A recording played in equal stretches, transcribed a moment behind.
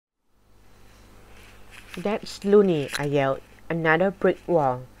That's loony, I yelled. Another brick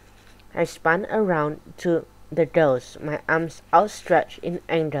wall. I spun around to the doors, my arms outstretched in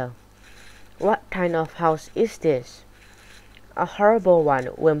anger. What kind of house is this? A horrible one,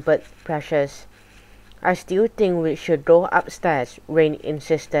 whimpered Precious. I still think we should go upstairs, Rain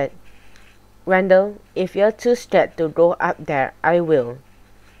insisted. Randall, if you're too scared to go up there, I will.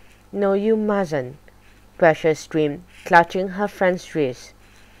 No, you mustn't, Precious screamed, clutching her friend's wrist.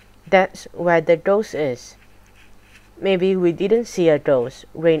 That's where the ghost is. Maybe we didn't see a ghost,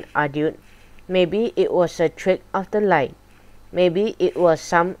 Rain argued. Maybe it was a trick of the light. Maybe it was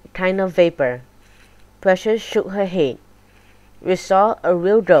some kind of vapor. Precious shook her head. We saw a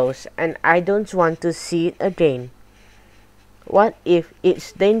real ghost, and I don't want to see it again. What if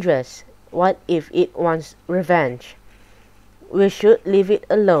it's dangerous? What if it wants revenge? We should leave it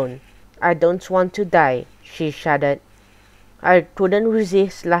alone. I don't want to die, she shuddered. I couldn't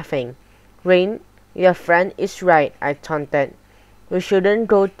resist laughing. Rain, your friend is right, I taunted. We shouldn't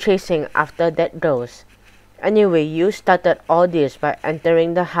go chasing after that ghost. Anyway, you started all this by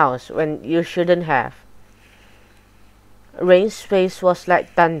entering the house when you shouldn't have. Rain's face was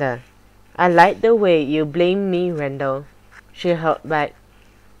like thunder. I like the way you blame me, Randall. She held back.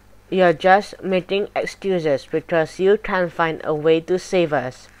 You're just making excuses because you can't find a way to save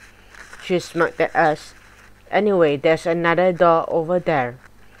us. She smirked at us. Anyway, there's another door over there.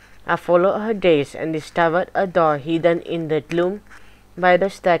 I followed her gaze and discovered a door hidden in the gloom by the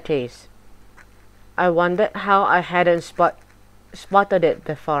staircase. I wondered how I hadn't spotted it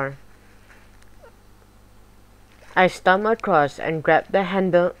before. I stormed across and grabbed the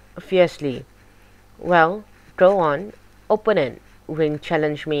handle fiercely. Well, go on, open it, Ring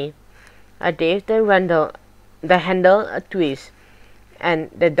challenged me. I gave the handle a twist,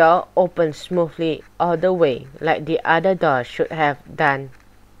 and the door opened smoothly all the way, like the other door should have done.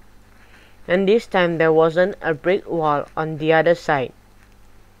 And this time there wasn't a brick wall on the other side.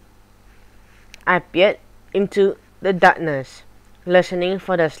 I peered into the darkness, listening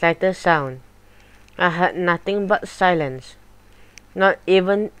for the slightest sound. I heard nothing but silence. Not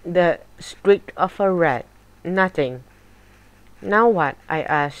even the squeak of a rat. Nothing. Now what? I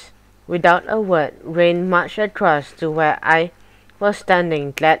asked. Without a word, Rain marched across to where I was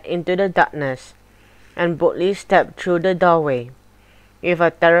standing, glad into the darkness, and boldly stepped through the doorway. With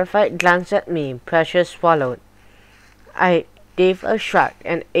a terrified glance at me, Precious followed. I gave a shrug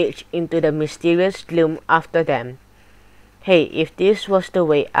and edged into the mysterious gloom after them. Hey, if this was the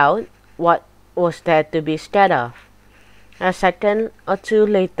way out, what was there to be scared of? A second or two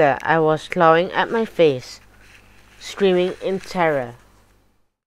later, I was clawing at my face, screaming in terror.